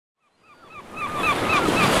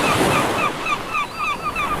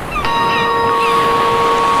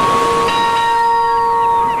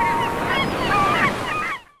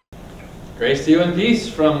Grace to you and peace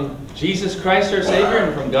from Jesus Christ our Savior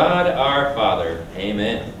and from God our Father.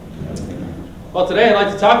 Amen. Well, today I'd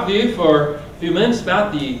like to talk to you for a few minutes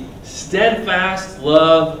about the steadfast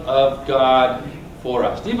love of God for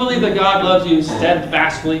us. Do you believe that God loves you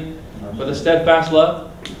steadfastly with a steadfast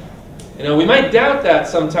love? You know, we might doubt that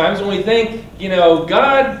sometimes when we think, you know,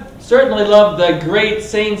 God certainly loved the great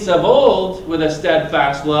saints of old with a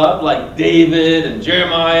steadfast love, like David and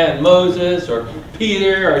Jeremiah and Moses, or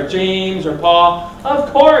Peter or James or Paul.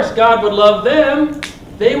 Of course, God would love them.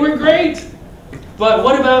 They were great. But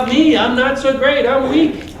what about me? I'm not so great. I'm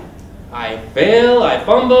weak. I fail, I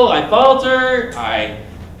fumble, I falter, I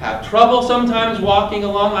have trouble sometimes walking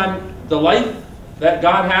along. The life that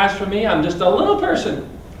God has for me, I'm just a little person,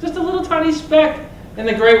 just a little tiny speck in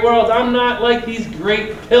the great world. I'm not like these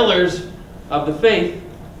great pillars of the faith.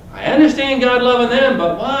 I understand God loving them,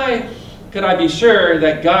 but why could I be sure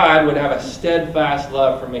that God would have a steadfast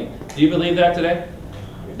love for me? Do you believe that today?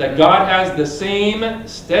 That God has the same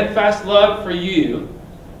steadfast love for you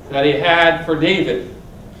that He had for David?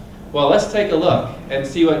 Well, let's take a look and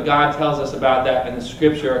see what God tells us about that in the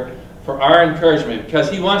Scripture for our encouragement, because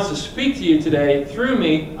He wants to speak to you today through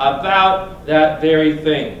me about that very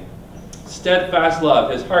thing. Steadfast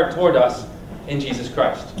love, His heart toward us in Jesus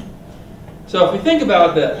Christ. So if we think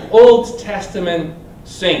about the Old Testament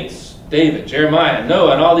saints, David, Jeremiah,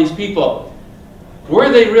 Noah, and all these people, were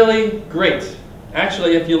they really great?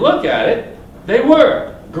 Actually, if you look at it, they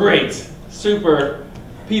were great, super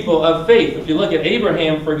people of faith. If you look at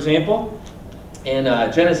Abraham, for example, in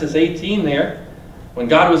Genesis 18 there, when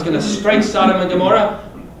God was going to strike Sodom and Gomorrah,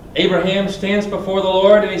 Abraham stands before the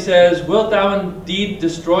Lord and he says, "Wilt thou indeed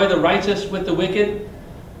destroy the righteous with the wicked?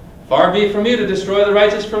 Far be it from you to destroy the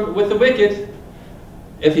righteous with the wicked.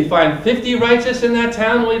 If you find 50 righteous in that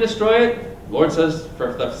town, will you destroy it?" The Lord says,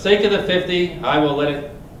 "For the sake of the 50, I will let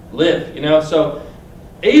it live." You know, so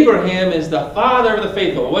Abraham is the father of the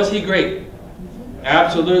faithful. Was he great?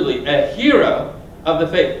 Absolutely. A hero of the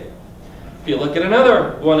faith. If you look at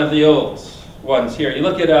another one of the old ones here, you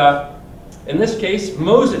look at, in this case,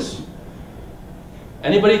 Moses.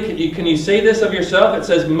 Anybody, can you say this of yourself? It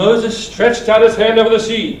says, Moses stretched out his hand over the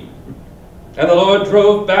sea, and the Lord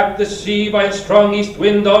drove back the sea by a strong east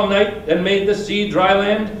wind all night, and made the sea dry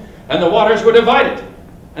land, and the waters were divided.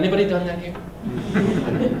 Anybody done that here?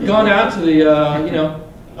 Gone out to the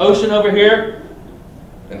ocean over here,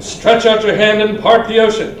 and stretch out your hand and part the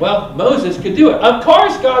ocean. Well, Moses could do it. Of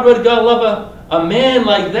course God would go love a man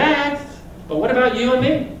like that. But what about you and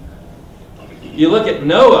me? You look at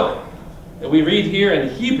Noah, that we read here in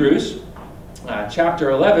Hebrews,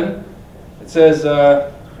 chapter 11. It says,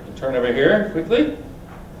 turn over here quickly.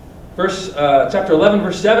 Chapter 11,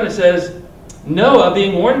 verse 7, it says, "Noah,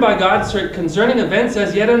 being warned by God concerning events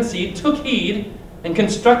as yet unseen, took heed and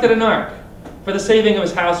constructed an ark for the saving of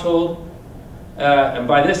his household. And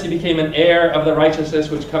by this he became an heir of the righteousness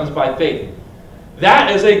which comes by faith."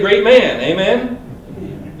 That is a great man. Amen?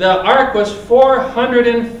 The ark was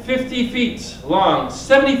 450 feet long,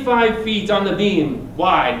 75 feet on the beam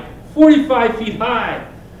wide, 45 feet high.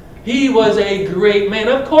 He was a great man.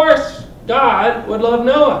 Of course, God would love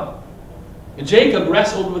Noah. Jacob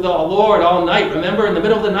wrestled with the Lord all night. Remember, in the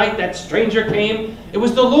middle of the night, that stranger came. It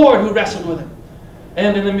was the Lord who wrestled with him.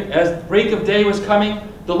 And as break of day was coming,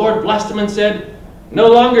 the Lord blessed him and said, "No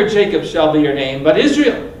longer Jacob shall be your name, but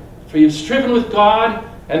Israel, for you've striven with God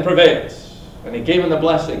and prevailed." And he gave him the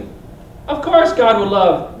blessing. Of course God would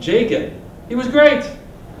love Jacob. He was great.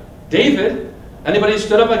 David, anybody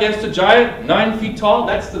stood up against a giant 9 feet tall?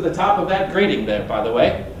 That's to the top of that grating there, by the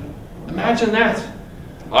way. Imagine that.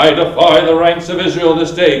 "I defy the ranks of Israel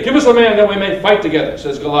this day. Give us a man that we may fight together,"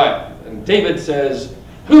 says Goliath. And David says,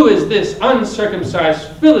 "Who is this uncircumcised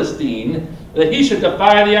Philistine that he should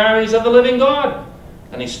defy the armies of the living God?"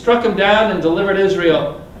 And he struck him down and delivered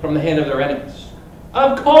Israel from the hand of their enemies.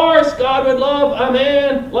 Of course God would love a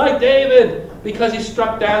man like David because he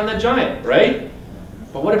struck down the giant, right?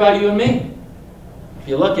 But what about you and me? If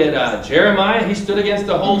you look at Jeremiah, he stood against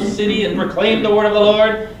the whole city and proclaimed the word of the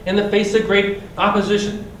Lord in the face of great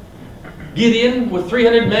opposition. Gideon, with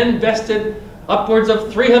 300 men, bested upwards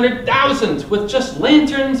of 300,000 with just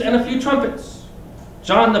lanterns and a few trumpets.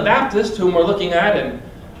 John the Baptist, whom we're looking at in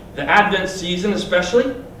the Advent season especially,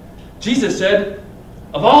 Jesus said,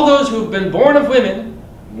 "Of all those who've been born of women,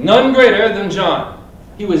 none greater than John."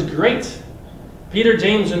 He was great. Peter,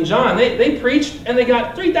 James, and John, they preached and they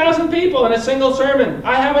got 3,000 people in a single sermon.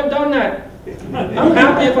 I haven't done that. I'm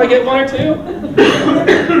happy if I get one or two.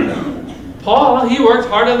 Paul, he worked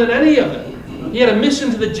harder than any of them. He had a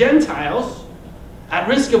mission to the Gentiles at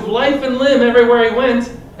risk of life and limb everywhere he went,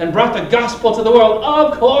 and brought the gospel to the world.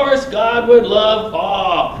 Of course God would love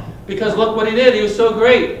Paul, because look what he did. He was so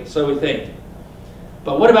great, so we think.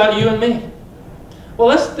 But what about you and me? Well,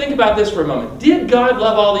 let's think about this for a moment. Did God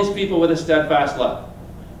love all these people with a steadfast love?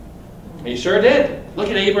 He sure did. Look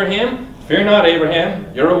at Abraham. Fear not,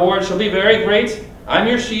 Abraham. Your reward shall be very great. I'm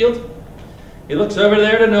your shield. He looks over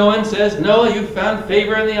there to Noah and says, Noah, you've found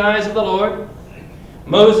favor in the eyes of the Lord.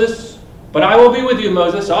 Moses, but I will be with you,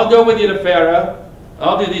 Moses. I'll go with you to Pharaoh.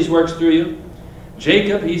 I'll do these works through you.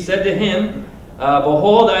 Jacob, he said to him,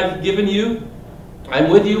 behold, I've given you. I'm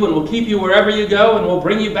with you and will keep you wherever you go and will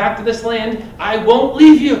bring you back to this land. I won't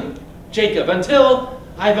leave you, Jacob, until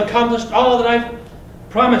I've accomplished all that I've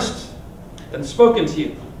promised and spoken to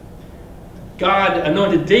you. God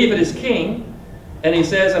anointed David as king, and he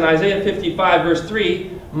says in Isaiah 55, verse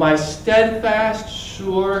 3, my steadfast,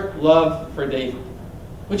 sure love for David.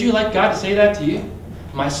 Would you like God to say that to you?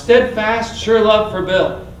 My steadfast, sure love for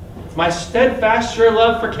Bill. My steadfast, sure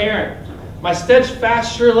love for Karen. My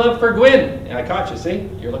steadfast, sure love for Gwen. And I caught you, see?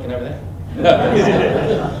 You're looking over there.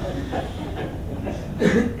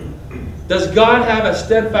 Does God have a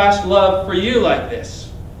steadfast love for you like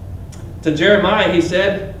this? To Jeremiah, he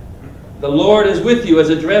said, the Lord is with you as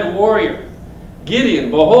a dread warrior.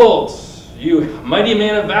 Gideon, behold, you mighty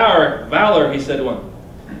man of valor, he said to him.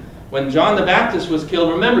 When John the Baptist was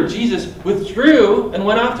killed, remember, Jesus withdrew and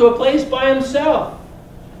went off to a place by himself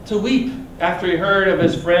to weep after he heard of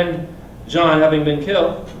his friend John having been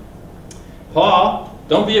killed. Paul,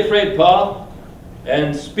 don't be afraid, Paul,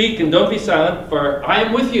 and speak and don't be silent, for I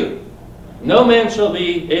am with you. No man shall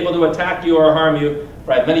be able to attack you or harm you,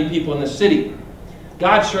 for I have many people in the city.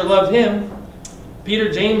 God sure loved him.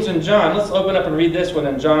 Peter, James, and John. Let's open up and read this one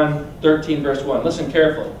in John 13, verse 1. Listen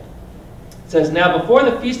carefully. It says, now before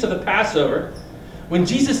the feast of the Passover, when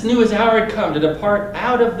Jesus knew his hour had come to depart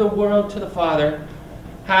out of the world to the Father,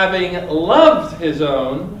 having loved his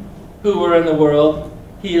own who were in the world,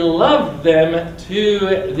 he loved them to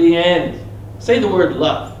the end. Say the word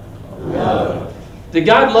love. Love. Did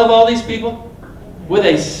God love all these people with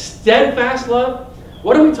a steadfast love?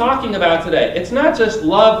 What are we talking about today? It's not just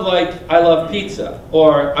love like I love pizza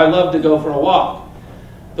or I love to go for a walk.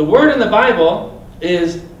 The word in the Bible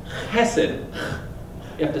is chesed.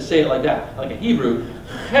 You have to say it like that, like a Hebrew.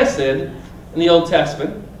 Chesed in the Old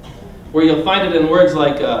Testament, where you'll find it in words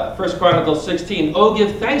like 1 Chronicles 16. Oh,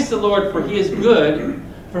 give thanks to the Lord, for he is good,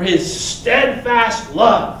 for his steadfast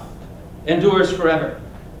love endures forever.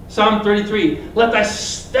 Psalm 33. Let thy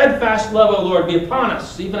steadfast love, O Lord, be upon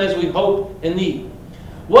us, even as we hope in thee.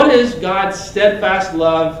 What is God's steadfast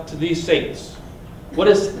love to these saints? What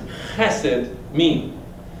does chesed mean?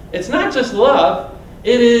 It's not just love,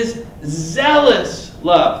 it is zealous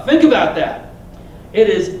love. Think about that. It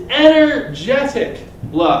is energetic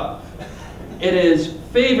love. It is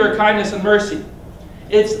favor, kindness, and mercy.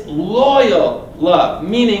 It's loyal love,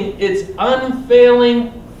 meaning it's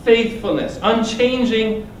unfailing faithfulness,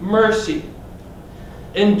 unchanging mercy.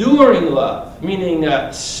 Enduring love, meaning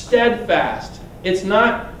steadfast. It's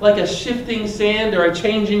not like a shifting sand or a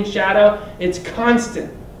changing shadow. It's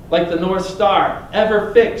constant, like the North Star,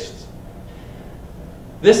 ever fixed.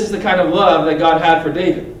 This is the kind of love that God had for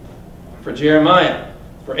David, for Jeremiah,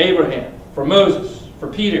 for Abraham, for Moses, for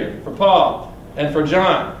Peter, for Paul, and for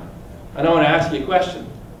John. And I want to ask you a question.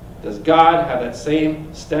 Does God have that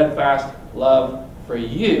same steadfast love for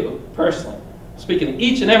you personally? Speaking to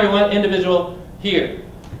each and every one individual here.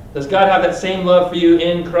 Does God have that same love for you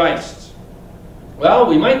in Christ? Well,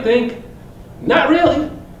 we might think, not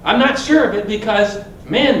really. I'm not sure of it because,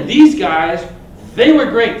 man, these guys, they were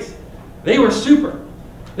great. They were super.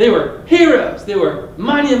 They were heroes. They were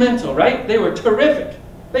monumental, right? They were terrific.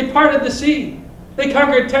 They parted the sea. They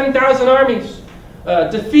conquered 10,000 armies,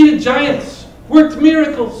 defeated giants, worked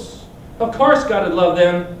miracles. Of course God would love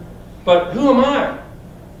them, but who am I?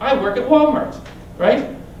 I work at Walmart,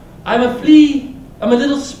 right? I'm a flea. I'm a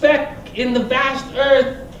little speck in the vast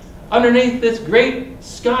earth underneath this great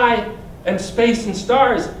sky and space and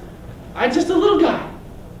stars. I'm just a little guy.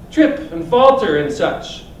 Trip and falter and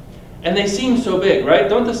such. And they seem so big, right?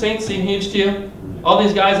 Don't the saints seem huge to you? All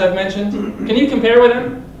these guys I've mentioned. Can you compare with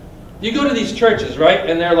them? You go to these churches, right?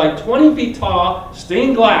 And they're like 20 feet tall,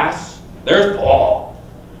 stained glass. There's Paul.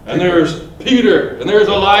 And there's Peter. And there's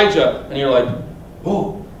Elijah. And you're like,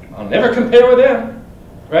 oh, I'll never compare with them.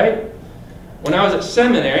 Right? When I was at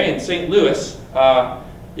seminary in St. Louis,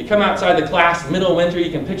 you come outside the class in the middle of winter, you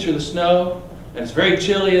can picture the snow. And it's very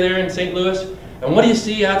chilly there in St. Louis. And what do you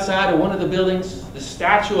see outside of one of the buildings? The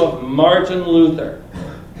statue of Martin Luther.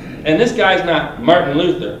 And this guy's not Martin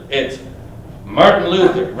Luther. It's Martin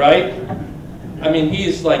Luther, right? I mean,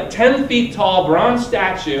 he's like 10 feet tall, bronze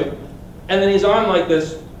statue, and then he's on like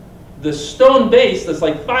this stone base that's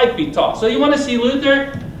like 5 feet tall. So you want to see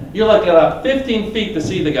Luther? You're like at 15 feet to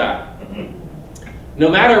see the guy. No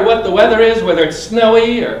matter what the weather is, whether it's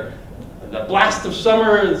snowy or the blast of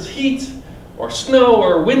summer's heat, or snow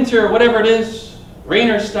or winter, or whatever it is, rain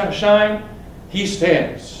or shine, he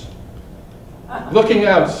stands, looking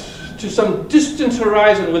out to some distant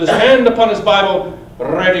horizon with his hand upon his Bible,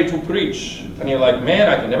 ready to preach. And you're like, man,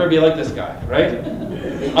 I can never be like this guy, right?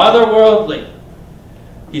 Otherworldly.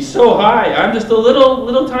 He's so high, I'm just a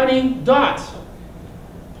little tiny dot.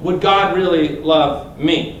 Would God really love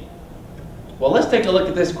me? Well, let's take a look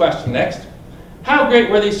at this question next. How great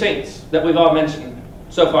were these saints that we've all mentioned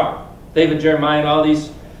so far? David, Jeremiah, and all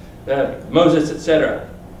these, Moses, etc.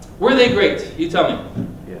 Were they great? You tell me.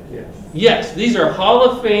 Yes. Yes, these are Hall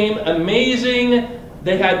of Fame, amazing.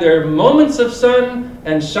 They had their moments of sun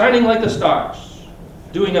and shining like the stars,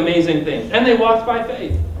 doing amazing things. And they walked by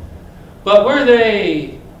faith. But were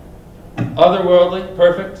they otherworldly,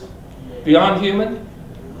 perfect, beyond human?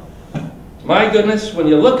 My goodness, when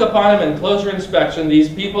you look upon them in closer inspection, these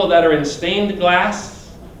people that are in stained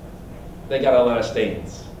glass, they got a lot of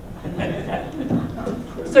stains.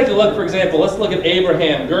 Let's take a look, for example, let's look at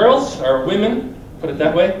Abraham. Girls, or women, put it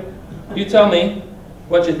that way. You tell me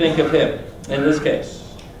what you think of him in this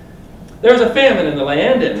case. There was a famine in the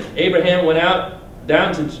land, and Abraham went out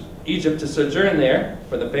down to Egypt to sojourn there,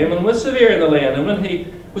 for the famine was severe in the land. And when he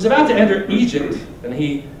was about to enter Egypt, and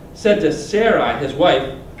he said to Sarai, his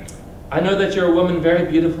wife, I know that you're a woman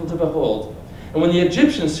very beautiful to behold. And when the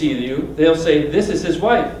Egyptians see you, they'll say, this is his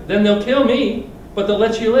wife. Then they'll kill me, but they'll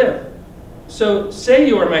let you live. So say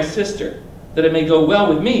you are my sister, that it may go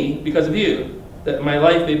well with me because of you, that my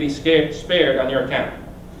life may be spared on your account.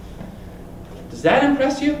 Does that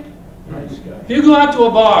impress you? Nice guy. If you go out to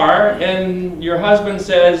a bar and your husband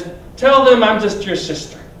says, tell them I'm just your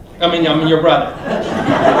sister. I'm your brother.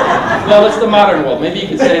 Well, it's the modern world. Maybe you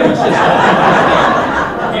could say I'm a sister.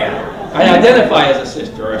 Yeah. I identify as a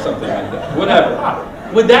sister or something like that.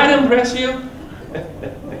 Whatever. Would that impress you?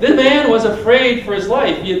 The man was afraid for his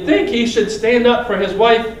life. You'd think he should stand up for his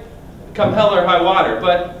wife come hell or high water,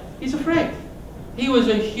 but he's afraid. He was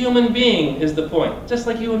a human being, is the point, just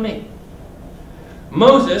like you and me.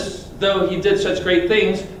 Moses, though he did such great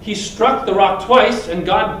things, he struck the rock twice, and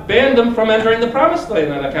God banned him from entering the promised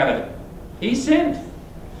land on account of it. He sinned.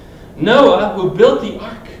 Noah, who built the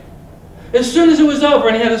ark, as soon as it was over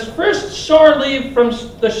and he had his first shore leave from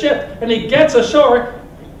the ship, and he gets ashore,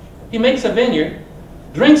 he makes a vineyard,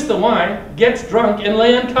 drinks the wine, gets drunk, and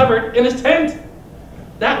lay uncovered in his tent.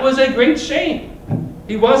 That was a great shame.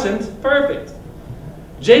 He wasn't perfect.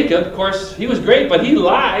 Jacob, of course, he was great, but he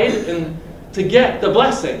lied to get the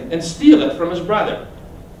blessing and steal it from his brother.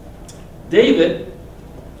 David,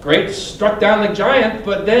 great, struck down the giant,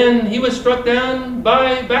 but then he was struck down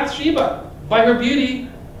by Bathsheba, by her beauty,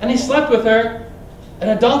 and he slept with her, an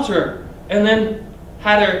adulterer, and then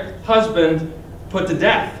had her husband put to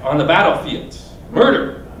death on the battlefield.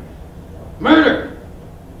 Murder. Murder.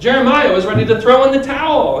 Jeremiah was ready to throw in the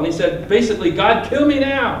towel, and he said, basically, God, kill me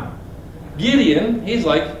now. Gideon, he's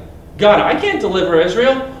like, God, I can't deliver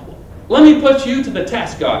Israel. Let me put you to the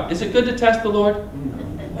test, God. Is it good to test the Lord?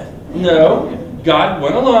 No. God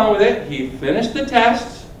went along with it. He finished the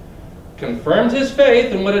test, confirmed his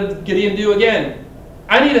faith, and what did Gideon do again?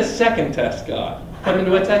 I need a second test, God. Put him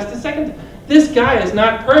to a test, a second. This guy is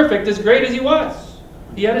not perfect as great as he was.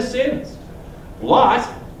 He had his sins. Lot,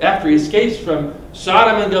 after he escapes from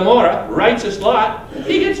Sodom and Gomorrah, righteous Lot,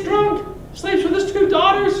 he gets drunk, sleeps with his 2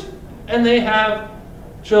 daughters, and they have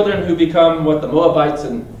children who become what the Moabites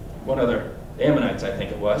and one other, Ammonites, I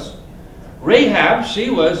think it was. Rahab, she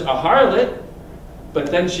was a harlot, but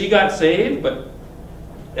then she got saved.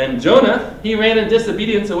 And Jonah, he ran in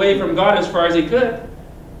disobedience away from God as far as he could.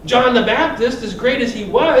 John the Baptist, as great as he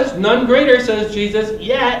was, none greater, says Jesus,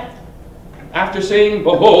 yet, after saying,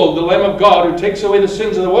 behold, the Lamb of God who takes away the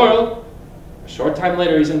sins of the world, a short time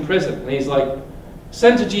later he's in prison, and he's like,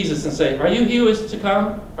 send to Jesus and say, are you he who is to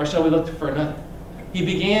come, or shall we look for another? He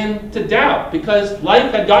began to doubt because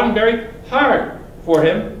life had gotten very hard for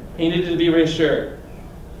him. He needed to be reassured.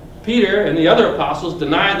 Peter and the other apostles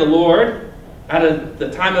denied the Lord at the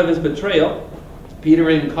time of his betrayal. Peter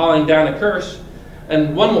even calling down a curse.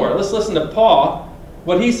 And one more. Let's listen to Paul,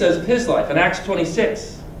 what he says of his life in Acts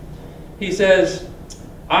 26. He says,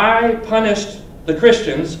 I punished the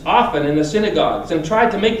Christians often in the synagogues and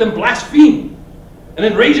tried to make them blaspheme, and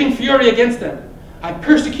in raging fury against them, I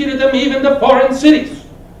persecuted them even to foreign cities.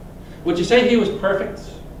 Would you say he was perfect?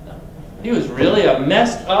 No. He was really a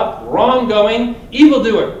messed up, wrong-going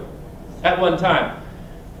evildoer. at one time.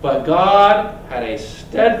 But God had a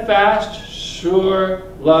steadfast, sure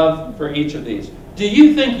love for each of these. Do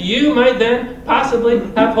you think you might then possibly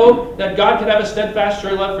have hope that God could have a steadfast,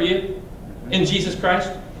 sure love for you in Jesus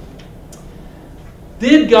Christ?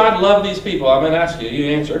 Did God love these people? I'm going to ask you. You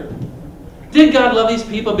answer. Did God love these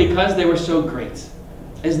people because they were so great?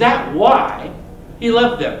 Is that why He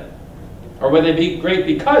loved them? Or would they be great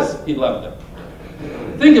because He loved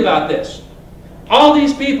them? Think about this. All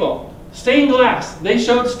these people, stained glass, they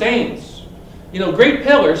showed stains. You know, great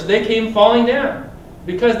pillars, they came falling down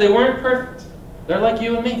because they weren't perfect. They're like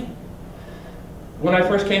you and me. When I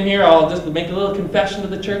first came here, I'll just make a little confession to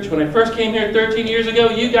the church. When I first came here 13 years ago,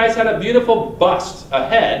 you guys had a beautiful bust, a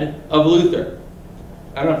head of Luther.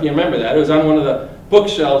 I don't know if you remember that. It was on one of the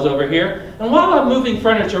bookshelves over here. And while I'm moving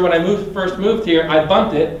furniture, when I first moved here, I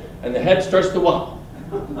bumped it, and the head starts to wobble.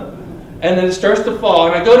 And then it starts to fall,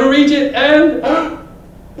 and I go to reach it, and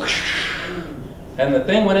the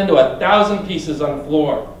thing went into 1,000 pieces on the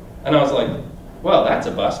floor. And I was like, well, that's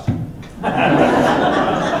a bust.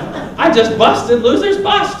 I just busted Luther's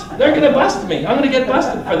bust. They're going to bust me. I'm going to get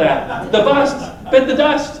busted for that. The bust bit the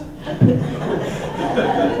dust.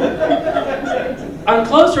 On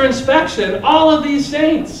closer inspection, all of these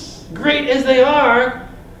saints, great as they are,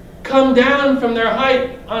 come down from their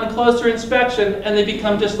height on closer inspection, and they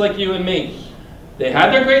become just like you and me. They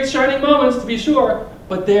had their great shining moments, to be sure,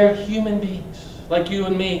 but they're human beings, like you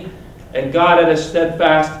and me. And God had a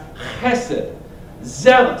steadfast, chesed,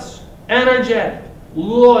 zealous, energetic,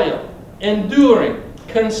 loyal, enduring,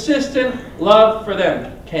 consistent love for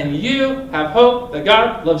them. Can you have hope that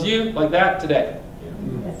God loves you like that today?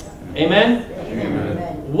 Yes. Amen?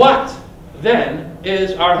 Amen. What, then,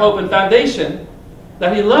 is our hope and foundation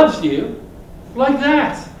that He loves you like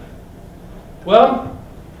that? Well,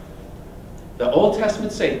 the Old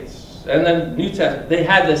Testament saints and the New Testament, they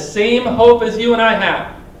had the same hope as you and I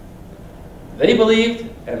have. They believed,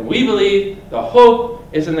 and we believe, the hope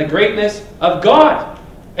is in the greatness of God.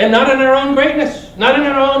 And not in our own greatness, not in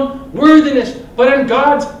our own worthiness, but in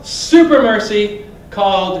God's super mercy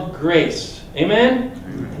called grace. Amen?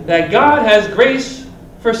 Amen? That God has grace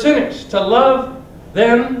for sinners, to love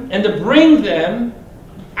them and to bring them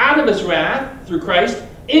out of His wrath through Christ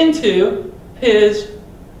into His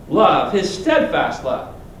love, His steadfast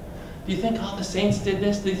love. Do you think all the saints did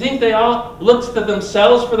this? Do you think they all looked to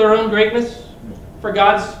themselves for their own greatness? For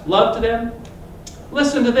God's love to them?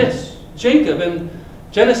 Listen to this. Jacob in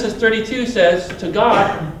Genesis 32 says to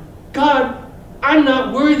God, God, I'm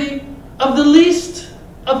not worthy of the least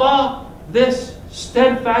of all this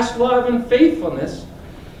steadfast love and faithfulness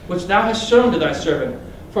which thou hast shown to thy servant.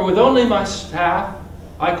 For with only my staff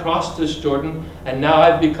I crossed this Jordan, and now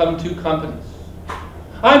I've become two companies.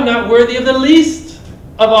 I'm not worthy of the least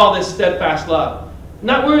of all this steadfast love.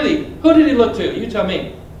 Not worthy. Who did he look to? You tell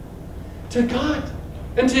me. To God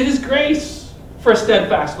and to His grace for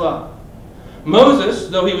steadfast love. Moses,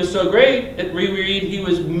 though he was so great, we read he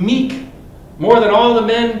was meek more than all the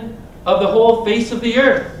men of the whole face of the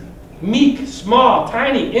earth. Meek, small,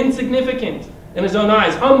 tiny, insignificant in his own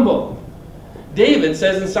eyes, humble. David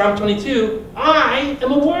says in Psalm 22, I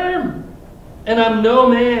am a worm, and I'm no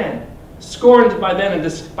man, scorned by men and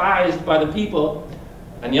despised by the people.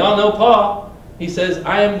 And y'all know Paul. He says,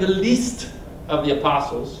 I am the least of the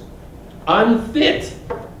apostles, unfit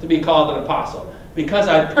to be called an apostle, because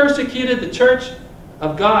I persecuted the church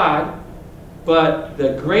of God, but by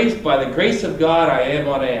the grace of God I am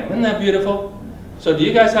what I am. Isn't that beautiful? So do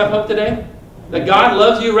you guys have hope today? That God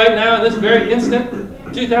loves you right now in this very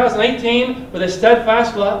instant, 2018, with a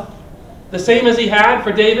steadfast love, the same as He had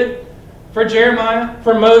for David, for Jeremiah,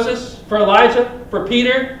 for Moses, for Elijah, for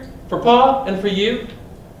Peter, for Paul, and for you?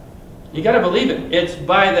 You got to believe it. It's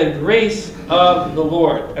by the grace of the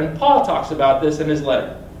Lord. And Paul talks about this in his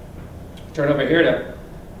letter. Turn over here to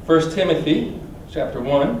 1 Timothy chapter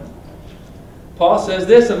 1. Paul says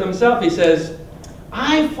this of himself. He says,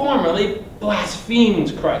 I formerly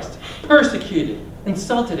blasphemed Christ, persecuted,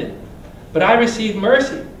 insulted Him. But I received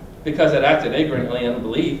mercy because I acted ignorantly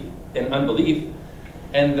in unbelief.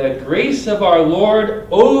 And the grace of our Lord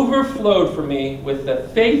overflowed for me with the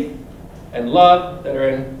faith and love that are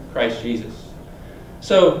in Christ Jesus.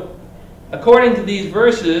 So, according to these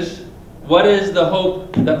verses, what is the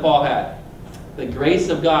hope that Paul had? The grace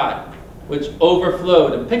of God, which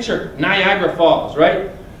overflowed. And picture Niagara Falls, right?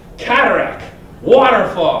 Cataract,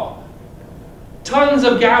 waterfall, tons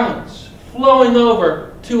of gallons flowing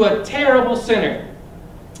over to a terrible sinner.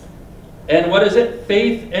 And what is it?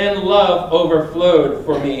 Faith and love overflowed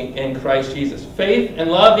for me in Christ Jesus. Faith and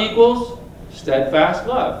love equals steadfast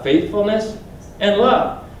love. Faithfulness and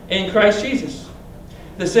love in Christ Jesus.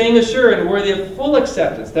 The saying is sure and worthy of full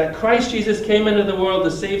acceptance, that Christ Jesus came into the world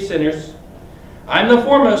to save sinners. I'm the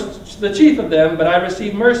foremost, the chief of them, but I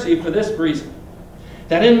receive mercy for this reason,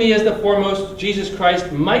 that in me as the foremost Jesus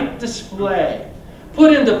Christ might display,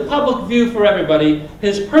 put into public view for everybody,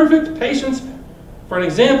 his perfect patience for an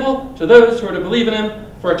example to those who are to believe in him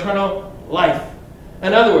for eternal life.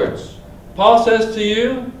 In other words, Paul says to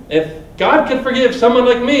you, if God can forgive someone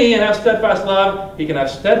like me and have steadfast love, he can have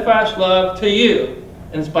steadfast love to you.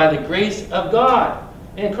 And it's by the grace of God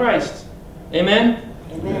in Christ. Amen?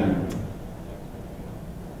 Amen.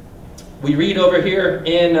 We read over here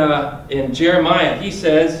in Jeremiah, he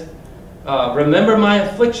says, remember my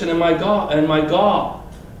affliction and my gall.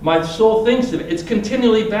 My soul thinks of it. It's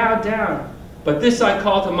continually bowed down. But this I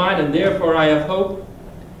call to mind, and therefore I have hope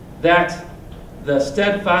that the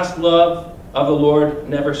steadfast love of the Lord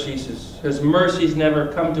never ceases. His mercies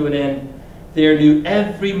never come to an end. They are new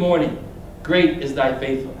every morning. Great is thy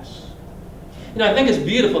faithfulness. You know, I think it's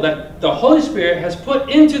beautiful that the Holy Spirit has put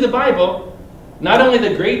into the Bible not only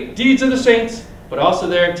the great deeds of the saints, but also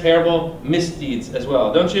their terrible misdeeds as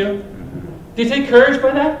well, don't you? Do you take courage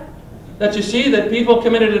by that? That you see that people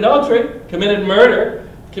committed adultery, committed murder,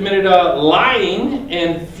 committed lying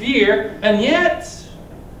and fear, and yet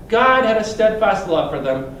God had a steadfast love for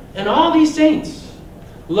them. And all these saints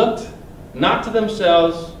looked not to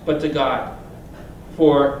themselves, but to God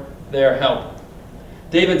for their help.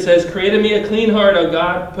 David says, create in me a clean heart, O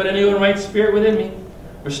God. Put a new and right spirit within me.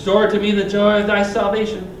 Restore to me the joy of thy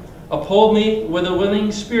salvation. Uphold me with a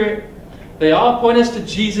willing spirit. They all point us to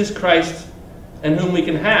Jesus Christ, in whom we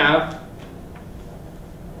can have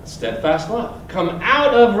steadfast love. Come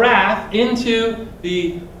out of wrath into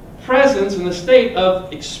the presence and the state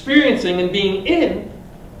of experiencing and being in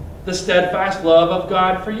the steadfast love of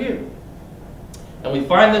God for you. And we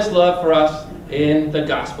find this love for us in the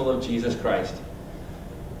gospel of Jesus Christ.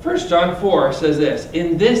 1 John 4 says this,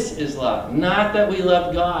 in this is love, not that we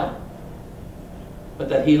loved God, but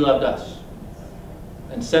that he loved us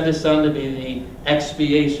and sent his Son to be the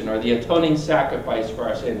expiation or the atoning sacrifice for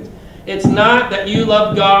our sins. It's not that you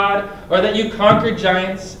love God or that you conquered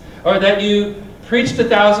giants or that you preached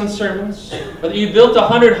 1,000 sermons or that you built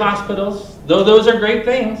 100 hospitals, though those are great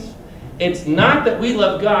things. It's not that we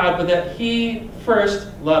love God, but that he first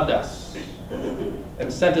loved us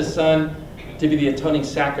and sent his Son to be the atoning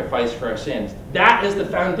sacrifice for our sins. That is the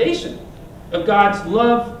foundation of God's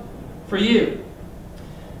love for you.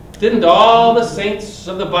 Didn't all the saints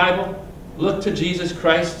of the Bible look to Jesus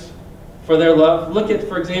Christ for their love? Look at,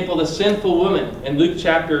 for example, the sinful woman in Luke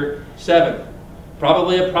chapter 7.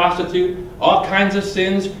 Probably a prostitute, all kinds of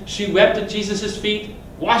sins. She wept at Jesus' feet,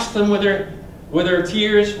 washed them with her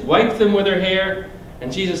tears, wiped them with her hair.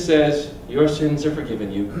 And Jesus says, your sins are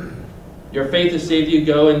forgiven you. Your faith has saved you.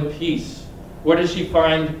 Go in peace. Where does she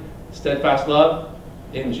find steadfast love?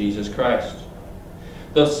 In Jesus Christ.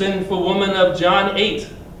 The sinful woman of John 8,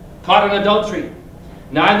 caught in adultery.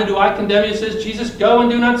 Neither do I condemn you, says Jesus. Go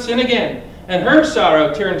and do not sin again. And her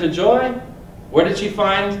sorrow turned to joy. Where did she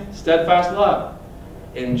find steadfast love?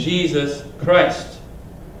 In Jesus Christ.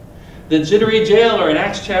 The jittery jailer in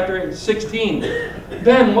Acts chapter 16.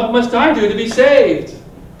 Then what must I do to be saved?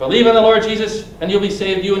 Believe in the Lord Jesus, and you'll be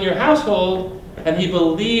saved, you and your household. And he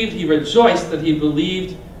believed, he rejoiced that he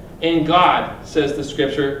believed in God, says the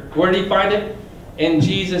scripture. Where did he find it? In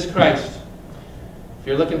Jesus Christ. If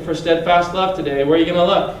you're looking for steadfast love today, where are you going to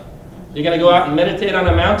look? You're going to go out and meditate on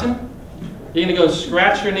a mountain? You're going to go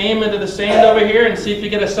scratch your name into the sand over here and see if you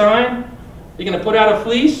get a sign? You're going to put out a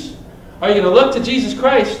fleece? Or are you going to look to Jesus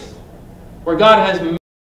Christ, where God has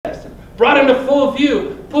manifested, brought him to full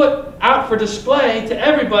view, put out for display to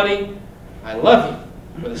everybody, I love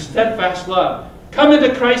you with a steadfast love. Come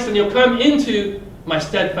into Christ and you'll come into my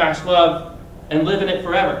steadfast love and live in it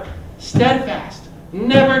forever. Steadfast,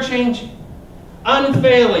 never changing,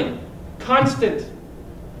 unfailing, constant,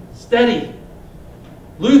 steady.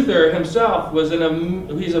 Luther himself was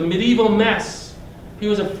he's a medieval mess. He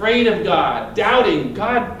was afraid of God, doubting,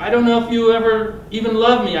 God, I don't know if you ever even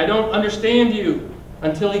love me. I don't understand you,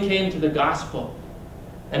 until he came to the gospel.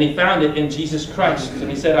 And he found it in Jesus Christ. And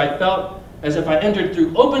he said, I felt as if I entered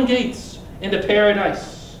through open gates into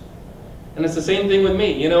paradise. And it's the same thing with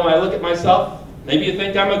me. You know, I look at myself, maybe you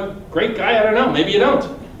think I'm a great guy, I don't know, maybe you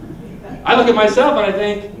don't. I look at myself and I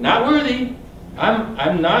think, not worthy.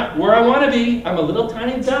 I'm not where I want to be. I'm a little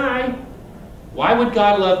tiny guy. Why would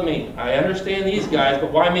God love me? I understand these guys,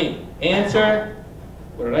 but why me? Answer,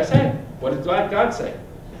 what did I say? What did God say?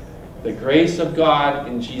 The grace of God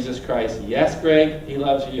in Jesus Christ. Yes, Greg, he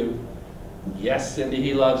loves you. Yes, Cindy,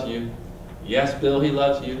 he loves you. Yes, Bill, he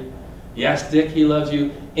loves you. Yes, Dick, he loves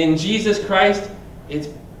you. In Jesus Christ,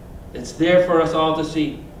 It's there for us all to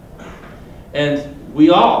see. And we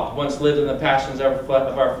all once lived in the passions of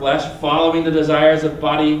our flesh, following the desires of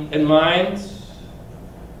body and mind.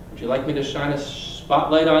 Would you like me to shine a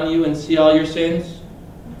spotlight on you and see all your sins?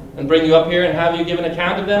 And bring you up here and have you give an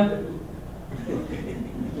account of them?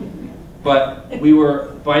 But we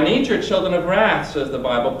were by nature children of wrath, says the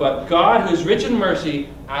Bible. But God, who is rich in mercy,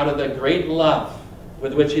 out of the great love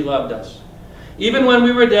with which He loved us, even when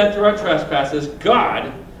we were dead through our trespasses,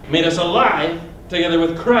 God made us alive together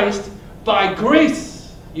with Christ. By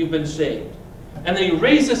grace you've been saved. And then He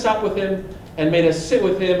raised us up with Him and made us sit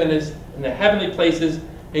with Him in the heavenly places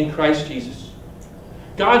in Christ Jesus.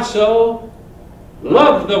 God so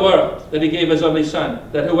loved the world that He gave His only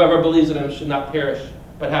Son, that whoever believes in Him should not perish,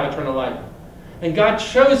 but have eternal life. And God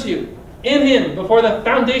chose you in Him before the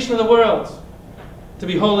foundation of the world to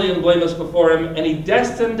be holy and blameless before Him, and He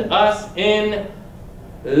destined us in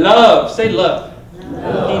love. Say love.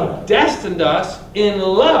 He destined us in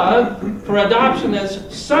love for adoption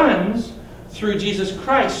as sons through Jesus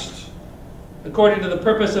Christ, according to the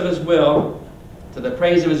purpose of His will, to the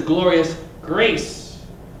praise of His glorious grace,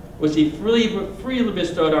 which He freely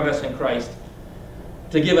bestowed on us in Christ,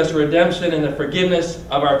 to give us redemption and the forgiveness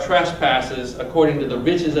of our trespasses, according to the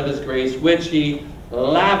riches of His grace, which He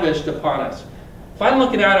lavished upon us. If I'm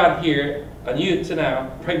looking out on here, on you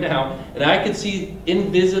right now, and I could see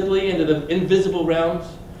invisibly into the invisible realms,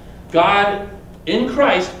 God in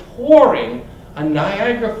Christ pouring a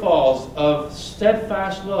Niagara Falls of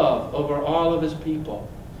steadfast love over all of His people.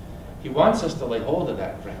 He wants us to lay hold of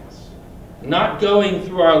that, friends. Not going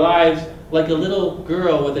through our lives like a little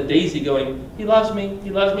girl with a daisy going, He loves me not,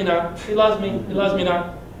 He loves me, He loves me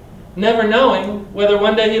not. Never knowing whether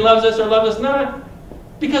one day He loves us or loves us not.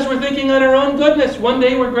 Because we're thinking on our own goodness. One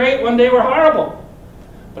day we're great, one day we're horrible.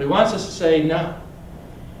 But He wants us to say, no.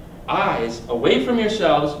 Eyes away from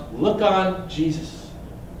yourselves, look on Jesus.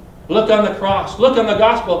 Look on the cross. Look on the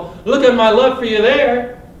gospel. Look at my love for you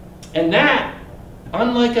there. And that,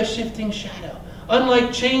 unlike a shifting shadow,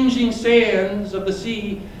 unlike changing sands of the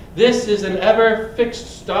sea, this is an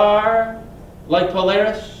ever-fixed star, like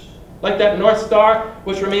Polaris, like that North Star,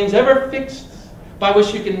 which remains ever fixed, by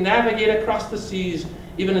which you can navigate across the seas,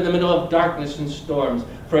 even in the middle of darkness and storms,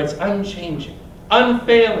 for it's unchanging,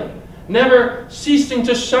 unfailing, never ceasing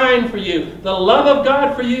to shine for you, the love of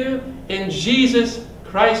God for you in Jesus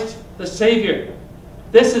Christ the Savior.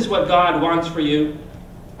 This is what God wants for you,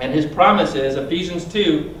 and His promise is, Ephesians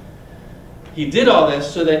 2, He did all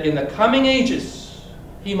this so that in the coming ages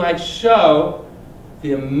He might show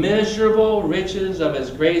the immeasurable riches of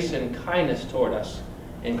His grace and kindness toward us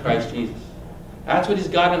in Christ Jesus. That's what He's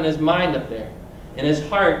got in His mind up there. In His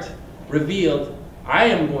heart revealed, I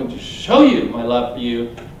am going to show you my love for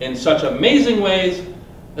you in such amazing ways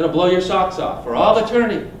it'll blow your socks off for all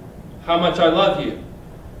eternity. How much I love you.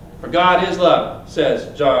 For God is love,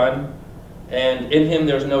 says John, and in Him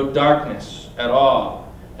there's no darkness at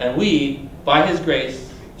all. And we, by His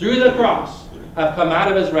grace, through the cross, have come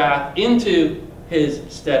out of His wrath into His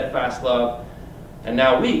steadfast love. And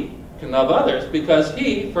now we can love others because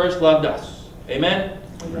He first loved us. Amen?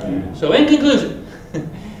 Right. So in conclusion,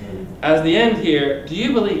 as the end here, do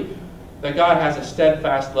you believe that God has a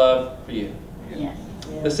steadfast love for you? Yes.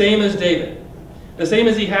 The same as David. The same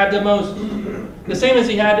as He had to Moses. The same as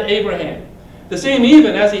He had to Abraham. The same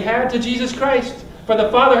even as He had to Jesus Christ. For the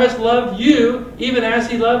Father has loved you even as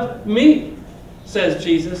He loved me, says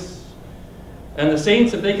Jesus. And the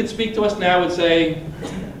saints, if they could speak to us now, would say,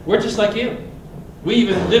 we're just like you. We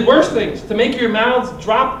even did worse things to make your mouths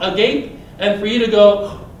drop agape and for you to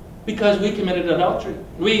go, because we committed adultery.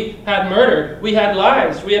 We had murder. We had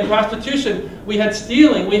lies. We had prostitution. We had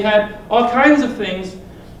stealing. We had all kinds of things.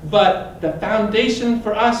 But the foundation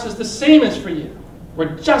for us is the same as for you.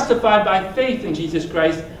 We're justified by faith in Jesus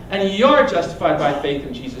Christ, and you're justified by faith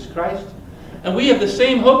in Jesus Christ. And we have the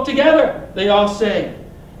same hope together, they all say.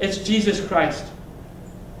 It's Jesus Christ.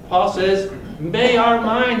 Paul says, may our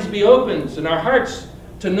minds be opened and our hearts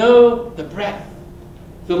to know the breadth,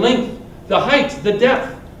 the length, the height, the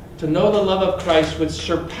depth, to know the love of Christ which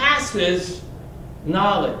surpasses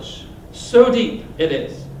knowledge. So deep it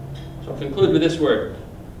is. So I'll conclude with this word.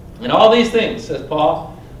 In all these things, says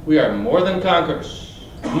Paul, we are more than conquerors.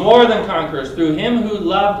 More than conquerors through Him who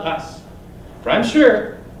loved us. For I'm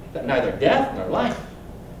sure that neither death nor life,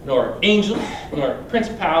 nor angels, nor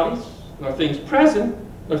principalities, nor things present,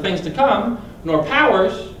 nor things to come, nor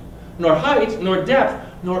powers, nor height, nor depth,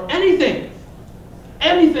 nor anything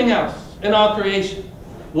else in all creation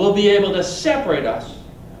will be able to separate us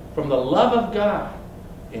from the love of God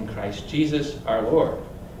in Christ Jesus our Lord.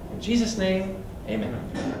 In Jesus' name,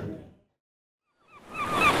 amen.